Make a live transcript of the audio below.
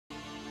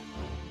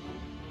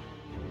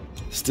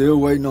Still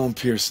waiting on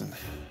Pearson.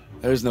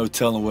 There's no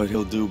telling what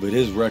he'll do, but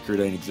his record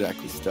ain't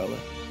exactly stellar.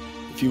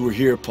 If you were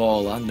here,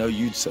 Paul, I know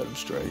you'd set him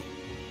straight.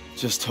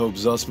 Just hope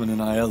Zussman and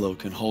Aiello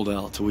can hold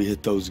out till we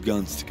hit those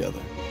guns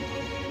together.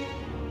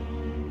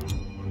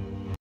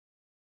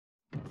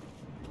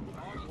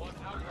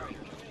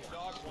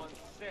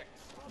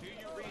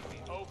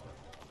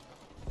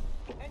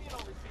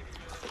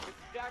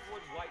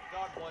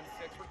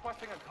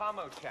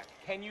 Check.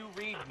 Can you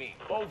read me?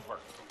 Over.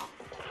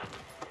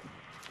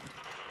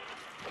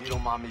 If you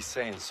don't mind me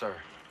saying, sir,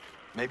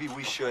 maybe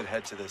we should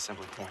head to the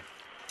assembly point.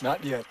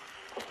 Not yet.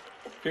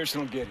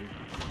 Pearson will get here.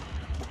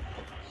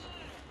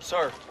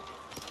 Sir,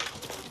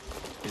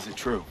 is it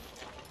true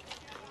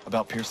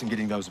about Pearson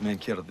getting those men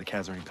killed at the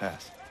Kazarine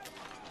Pass?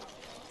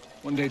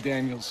 One day,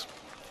 Daniels,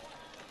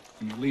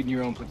 when you're leading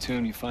your own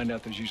platoon, you find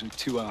out there's usually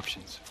two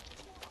options.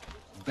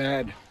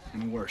 Bad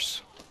and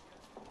worse.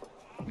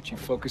 But you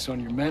focus on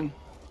your men,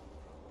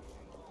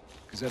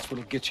 because that's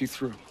what'll get you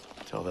through.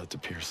 Tell that to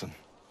Pearson.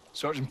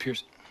 Sergeant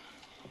Pearson.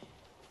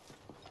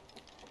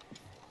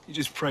 You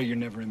just pray you're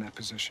never in that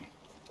position.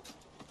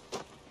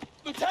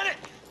 Lieutenant!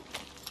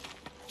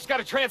 Just got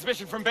a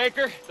transmission from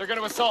Baker. They're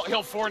gonna assault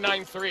Hill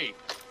 493.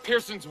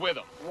 Pearson's with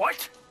them.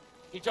 What?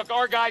 He took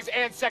our guys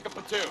and 2nd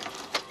platoon.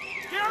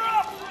 Gear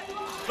up!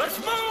 Let's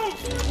move!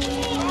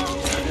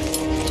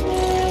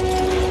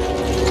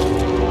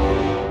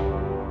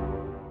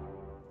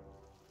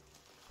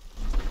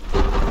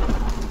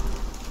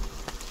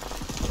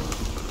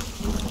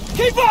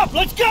 Keep up!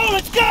 Let's go!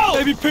 Let's go!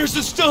 Maybe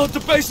Pearson's still at the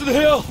base of the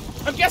hill.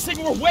 I'm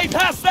guessing we're way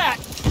past that.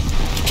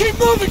 Keep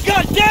moving,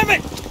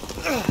 goddammit!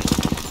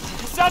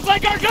 Sounds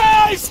like our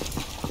guys!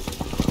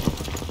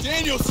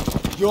 Daniels!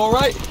 You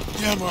alright?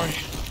 Yeah, I'm alright.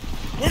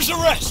 Where's the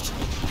rest?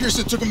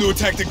 Pearson took him to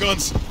attack the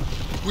guns.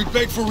 We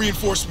begged for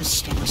reinforcements.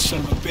 Stubborn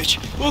son of a bitch.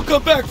 We'll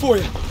come back for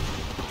you.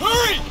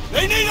 Hurry!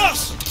 They need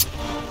us!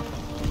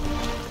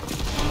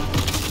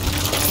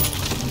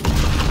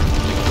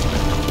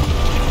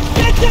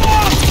 Get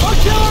down!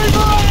 Artillery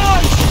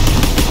barrage!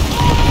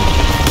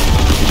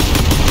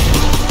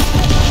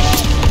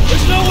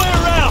 There's no way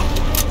around.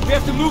 We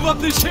have to move up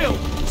this hill.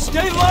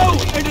 Stay low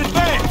and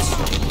advance.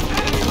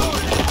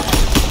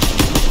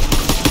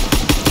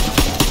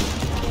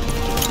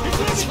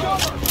 He's in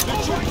cover.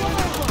 They're trying to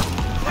over.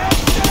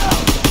 Heads down.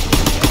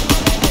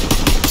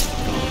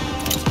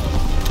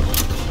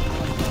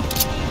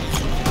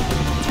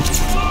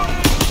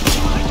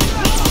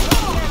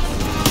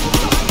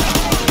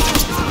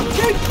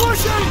 Keep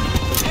pushing.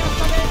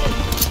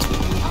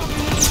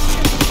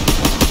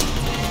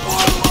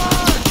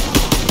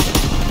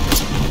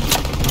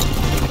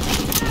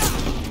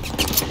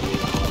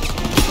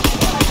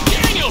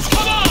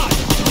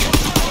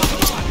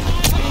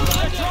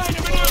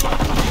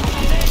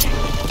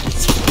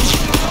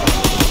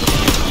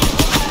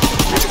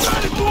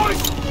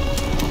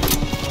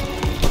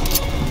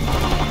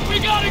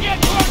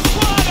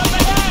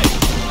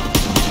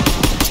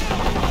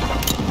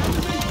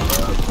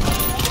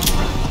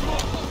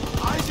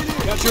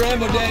 Got your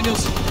ammo,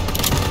 Daniels.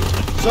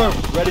 Sir,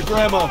 ready for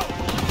ammo.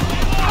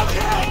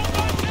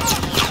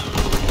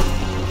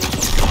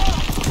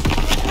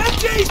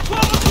 MG's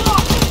 12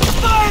 o'clock!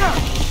 Fire!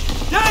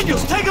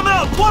 Daniels, take them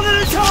out one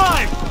at a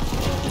time!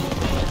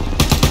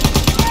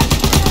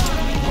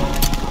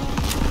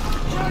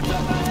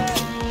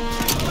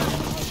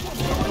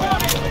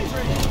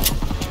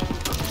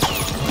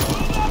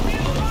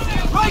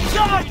 Right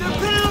side! They're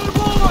pinning on the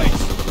boys!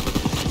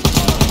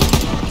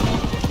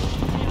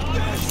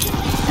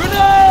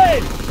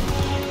 Grenade!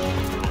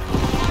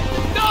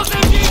 Those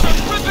MGs are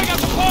ripping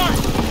us apart!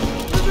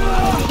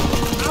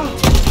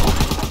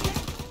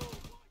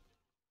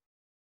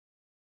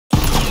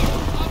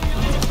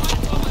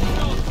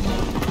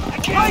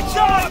 Right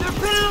side! They're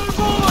pinning on the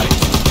boys!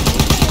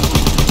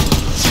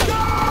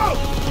 Go!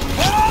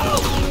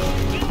 Help!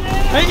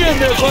 Hang in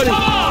there, buddy!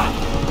 Come on!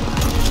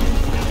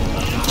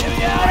 Get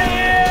me out of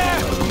here!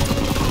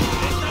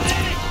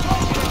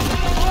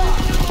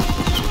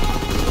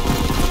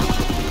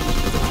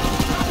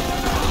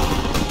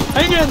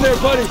 Hang in there,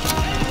 buddy!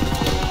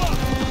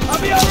 I'll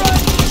be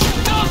alright!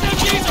 Those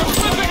MGs are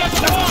ripping us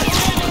apart!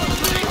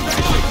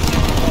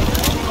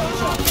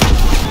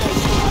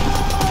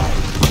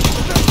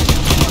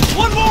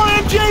 One more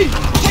MG!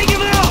 Take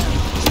him out!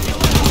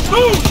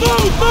 Move,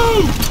 move,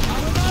 move!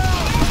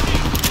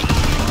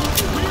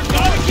 We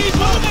gotta keep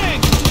moving!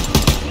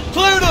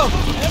 Cleared them!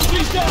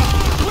 MG's down!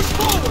 Push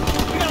forward!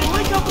 We gotta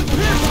link up with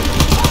Pearson!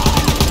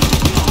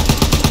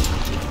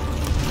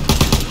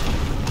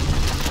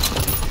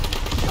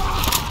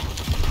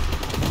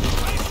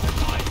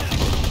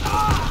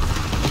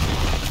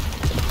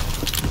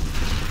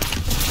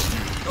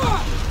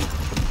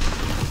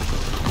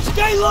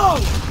 Stay low!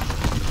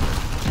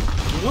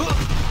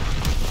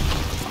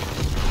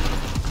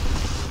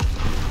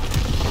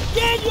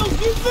 Daniels,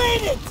 you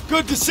made it!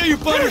 Good to see you,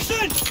 buddy!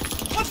 Pearson!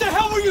 What the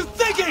hell were you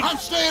thinking? I'm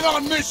staying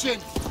on mission!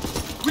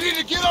 We need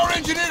to get our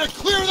engineer to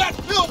clear that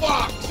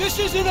pillbox! This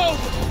isn't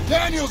over!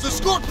 Daniels,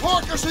 escort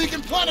Parker so he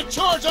can plant a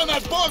charge on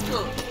that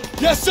bunker!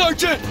 Yes,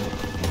 Sergeant!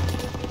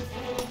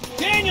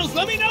 Daniels,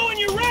 let me know when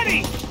you're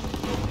ready!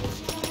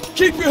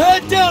 Keep your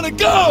head down and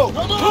go!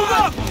 Move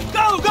up!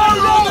 Go, go,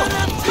 go!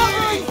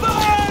 Covering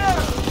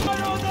fire!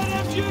 Fire on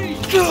that MG!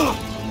 Go!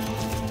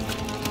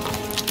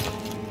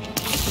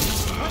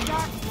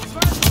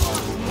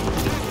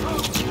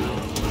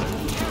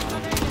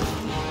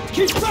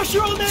 Keep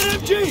pressure on that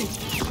MG!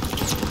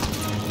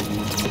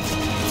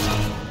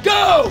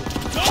 Go!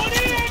 Going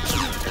in!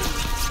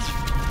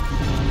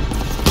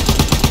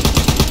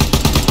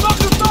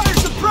 Fucking fire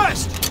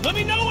suppressed! Let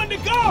me know when to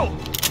go!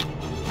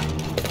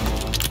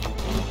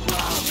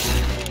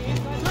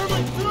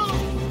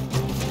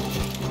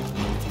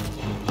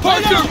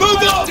 Parker,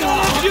 move up!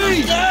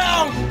 MG!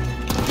 Down!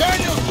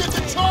 Daniels, get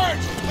the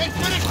charge and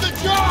finish the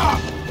job!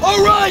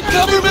 All right,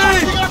 cover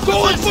me!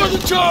 Going for the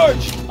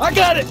charge! I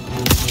got it!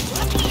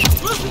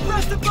 We'll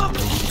suppress the bunker!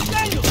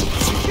 Daniel,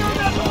 secure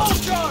that wall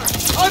charge!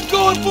 I'm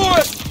going for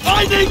it!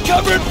 I need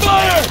cover and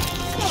fire!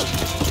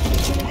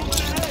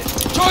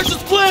 Charge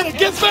is planted!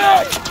 Get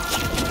back!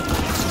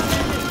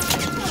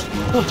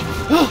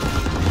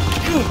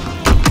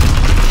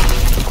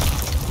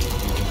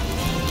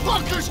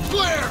 Bunker's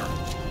clear!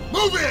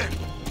 Move in!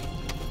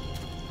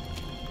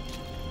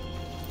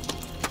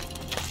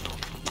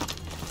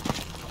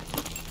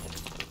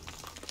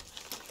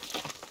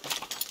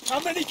 How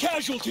many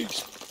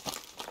casualties?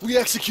 We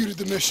executed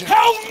the mission.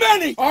 How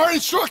many? Our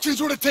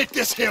instructions were to take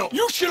this hill.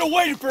 You should have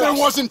waited for us. There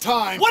wasn't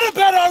time. What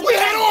about our... We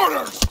had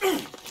orders!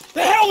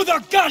 The hell with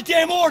our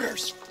goddamn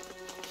orders!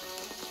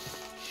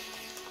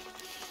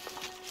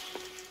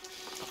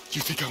 Do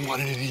you think I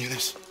wanted any of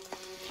this?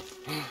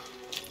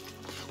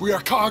 We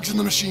are cogs in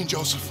the machine,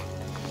 Joseph.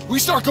 We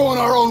start going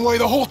our own way,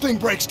 the whole thing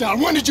breaks down.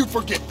 When did you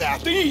forget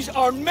that? These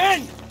are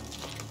men!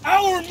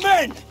 Our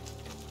men!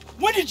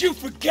 When did you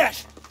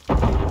forget?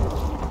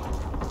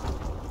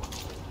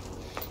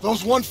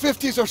 Those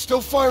 150s are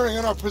still firing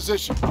on our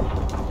position.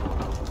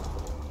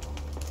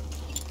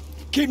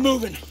 Keep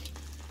moving.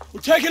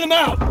 We're taking them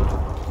out!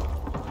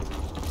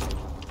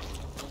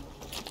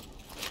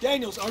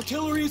 Daniels,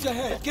 artillery is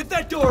ahead. Get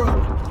that door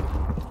open.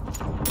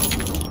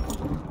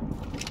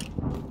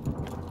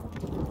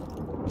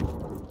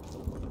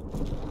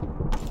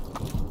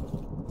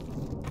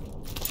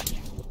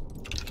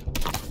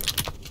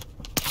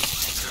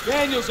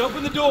 Daniels,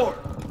 open the door!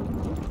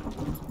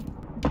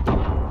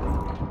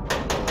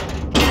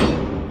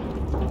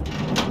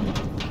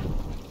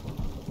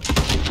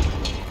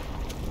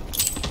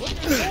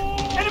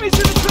 Enemies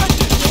in the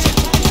trenches!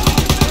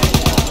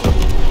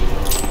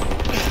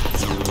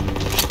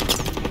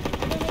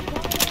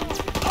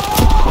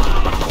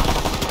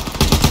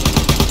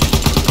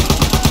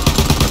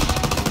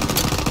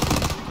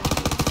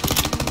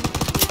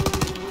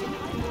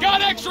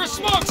 Got extra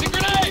smokes and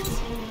grenades!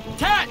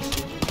 Catch!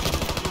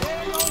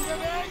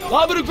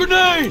 Lobbing a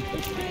grenade!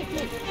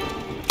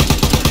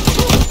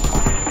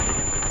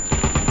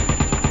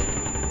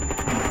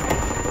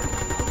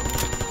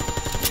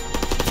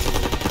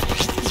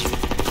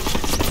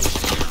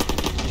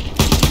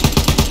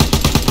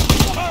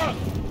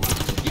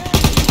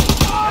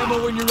 Ammo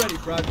when you're ready,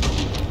 Private.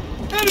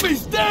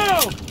 Enemies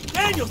down!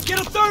 Daniels, get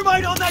a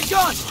thermite on that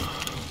gun!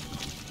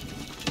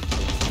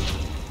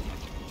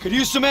 Could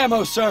use some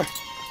ammo, sir.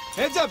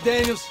 Heads up,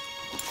 Daniels.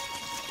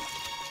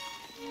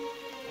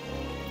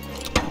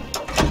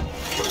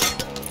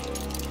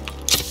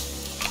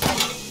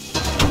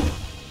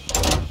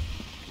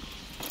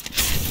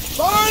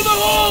 Fire in the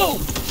hole!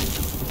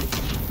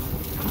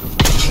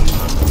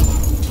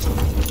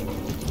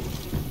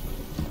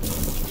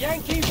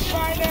 Yankees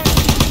fighting!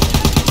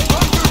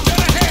 Bunker dead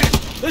ahead!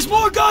 There's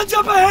more guns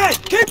up ahead!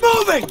 Keep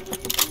moving!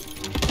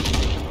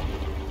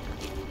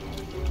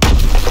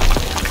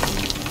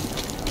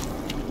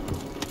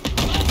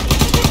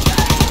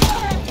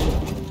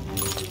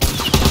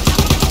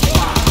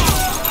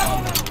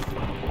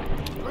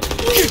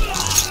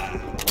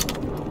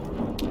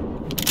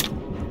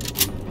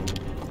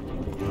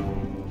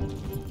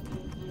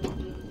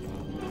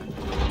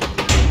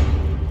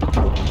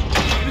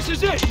 This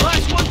is it!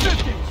 Last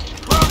 150s!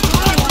 Crowds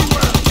are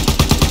everywhere!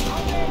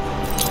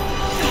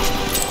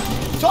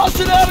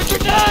 Tossing out a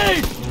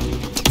grenade!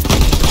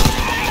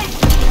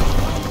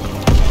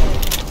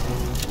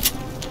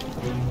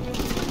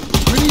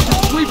 We need to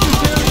sweep this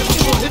area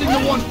before hitting the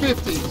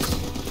 150s.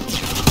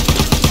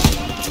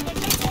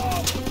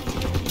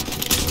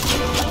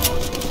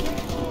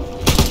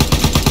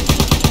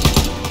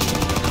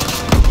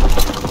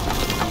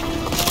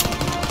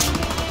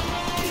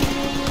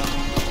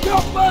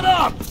 Your butt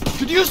up!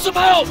 Could use some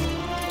help!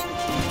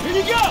 Here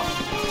you go!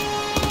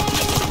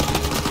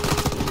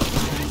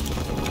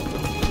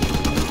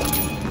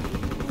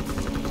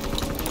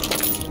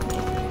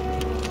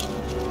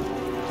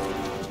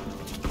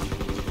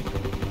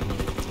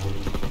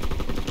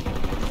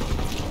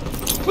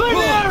 Clear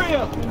the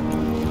area!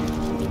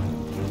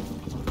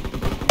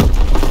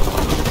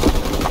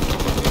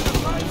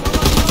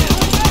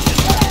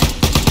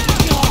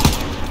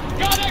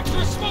 Got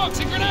extra smokes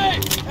and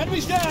grenades!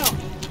 Enemies down!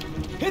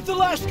 Hit the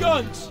last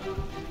guns!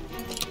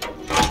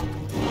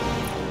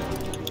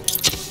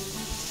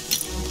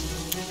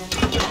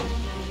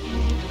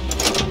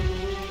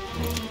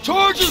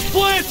 Charges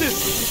planted!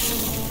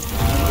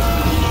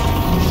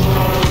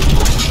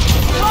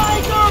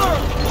 Tiger!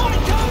 On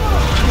cover!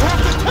 You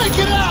have to take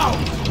it out!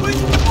 With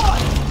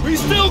what? We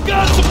still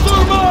got some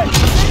thermite! It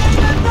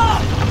ain't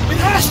enough! It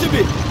has to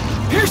be!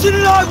 Pearson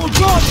and I will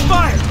draw its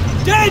fire!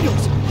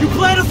 Daniels, you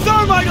plant a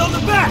thermite on the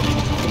back!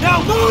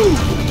 Now move!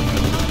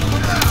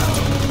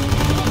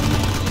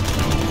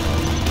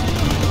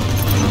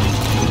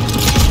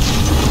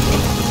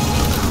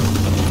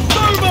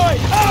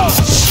 Thermite out!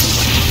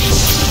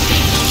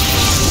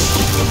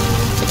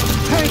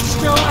 Tank's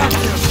still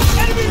active!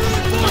 Enemy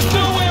reinforcements!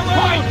 No way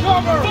around!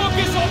 Cover!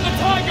 Focus on the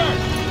Tiger!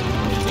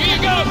 Here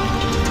you go!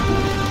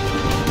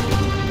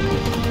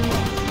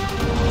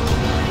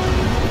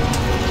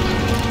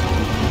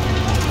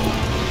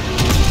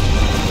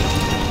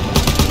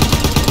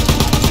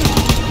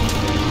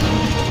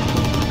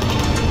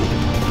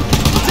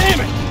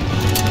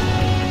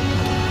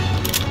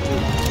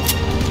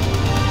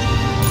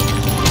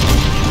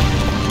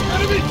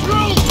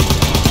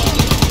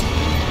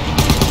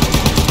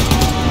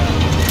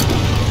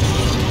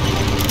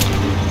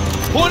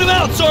 Point him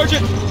out,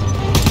 Sergeant!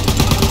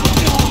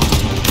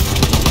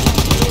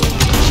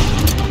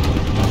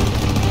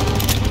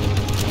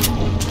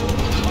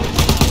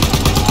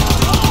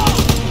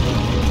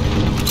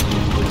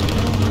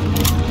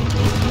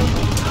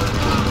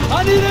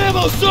 I need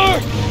ammo, sir!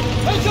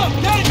 Heads up,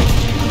 Daniel!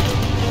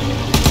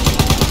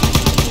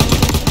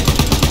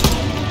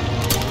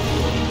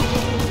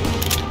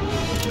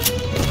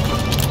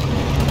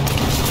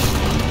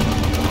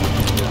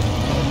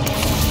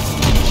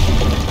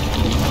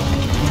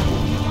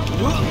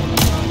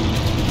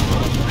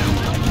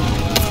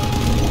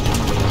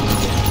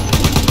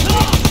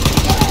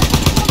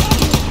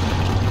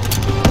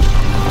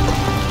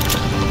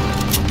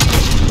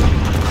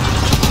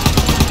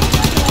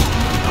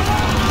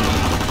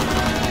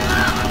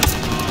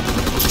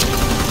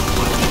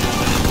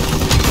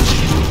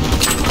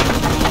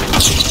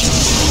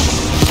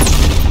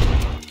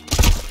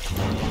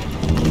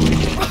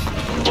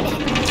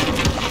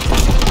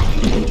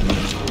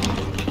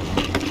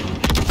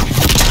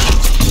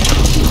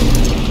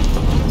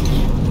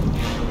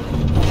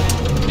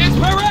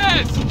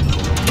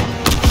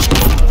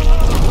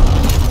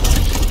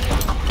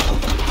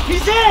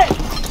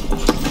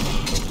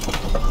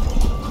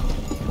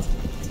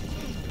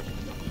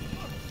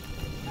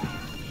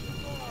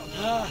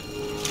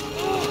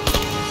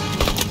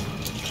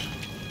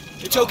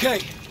 It's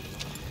okay.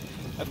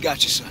 I've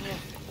got you, son.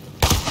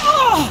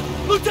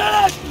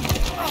 Lieutenant!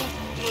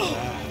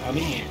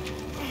 Armee.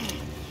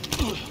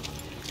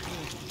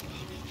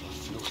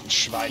 Verfluchten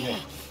Schweine.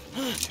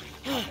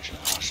 Panische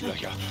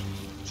Arschlöcher.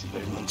 Sie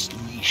werden uns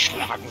nie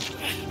schlagen.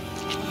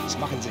 Was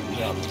machen sie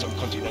hier auf unserem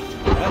Kontinent?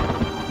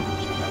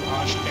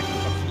 Arschlecken,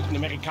 verfluchten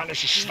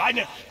amerikanische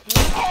Schweine.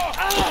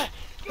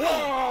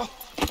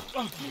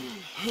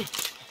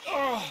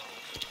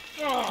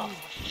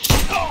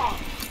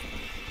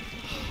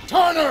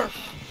 Turner!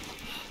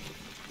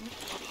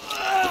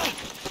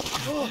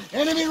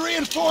 Enemy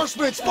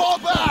reinforcements! Fall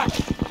back!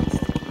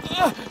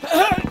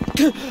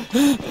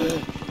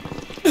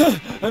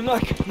 I'm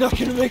not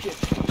gonna make it.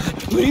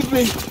 Leave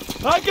me.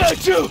 I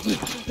got you!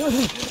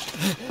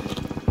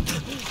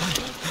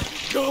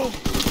 Go!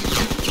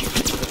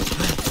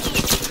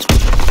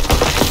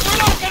 We're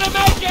not gonna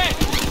make it!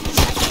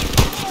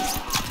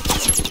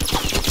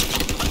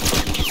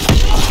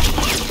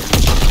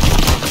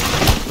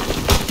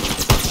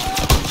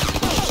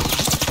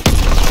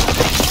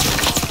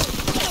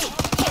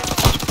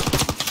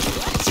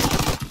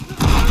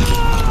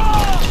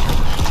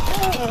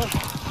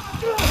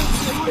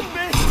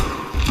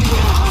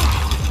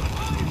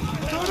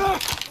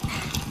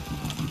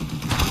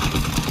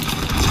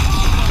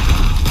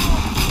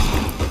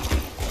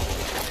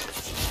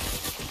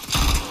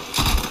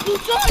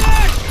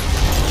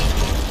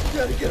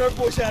 Gotta get our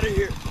boys out of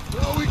here.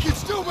 No, we can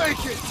still make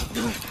it!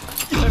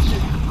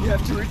 You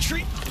have to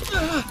retreat.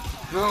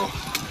 No,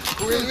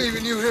 we ain't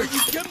leaving you here.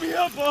 You get me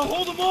up, I'll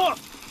hold them off.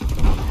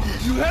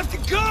 You have to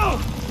go!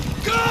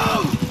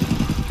 Go!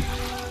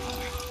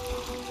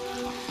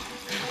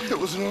 It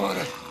was an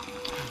honor.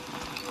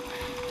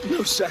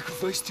 No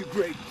sacrifice too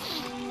great.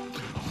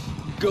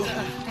 Go.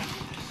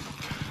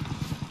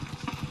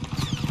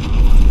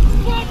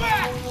 Fall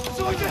back!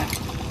 Sergeant!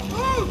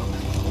 Move!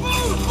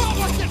 Move! Fall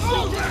back!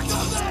 Move!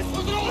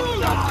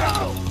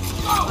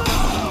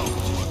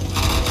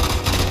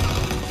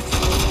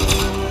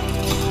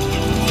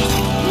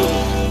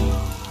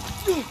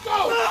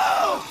 Go!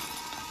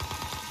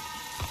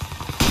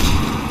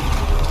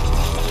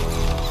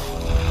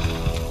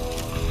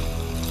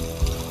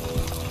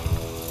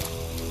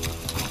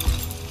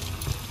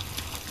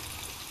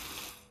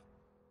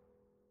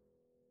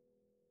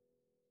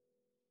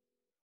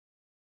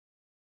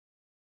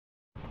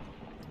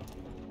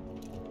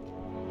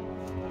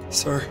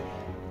 Sir,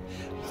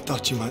 I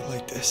thought you might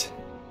like this.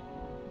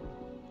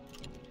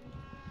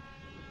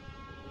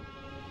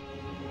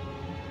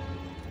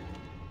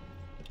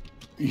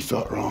 You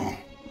thought wrong.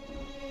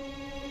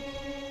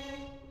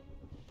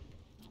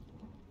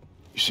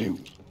 You see,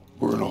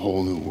 We're in a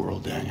whole new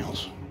world,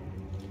 Daniels.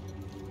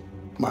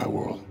 My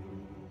world.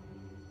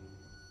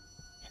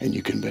 And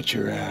you can bet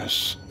your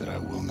ass that I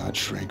will not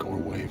shrink or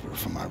waver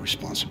from my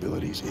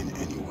responsibilities in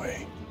any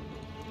way.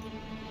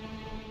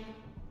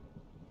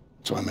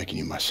 So I'm making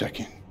you my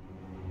second.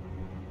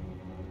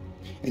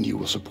 And you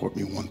will support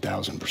me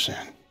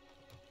 1,000%.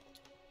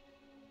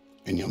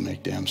 And you'll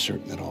make damn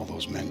certain that all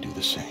those men do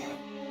the same.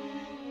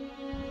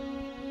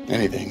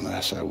 Anything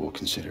less I will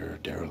consider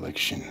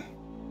dereliction.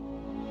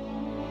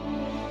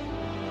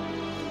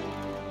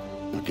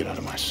 Now get out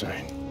of my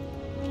sight.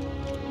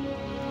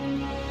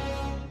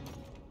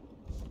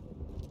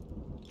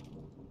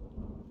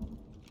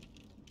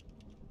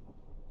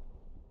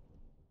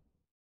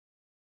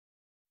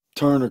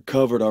 Turner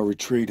covered our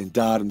retreat and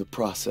died in the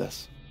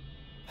process.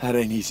 That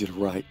ain't easy to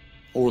write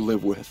or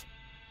live with.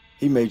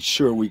 He made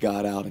sure we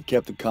got out and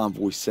kept the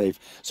convoy safe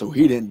so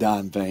he didn't die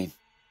in vain.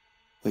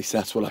 At least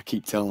that's what I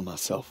keep telling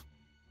myself.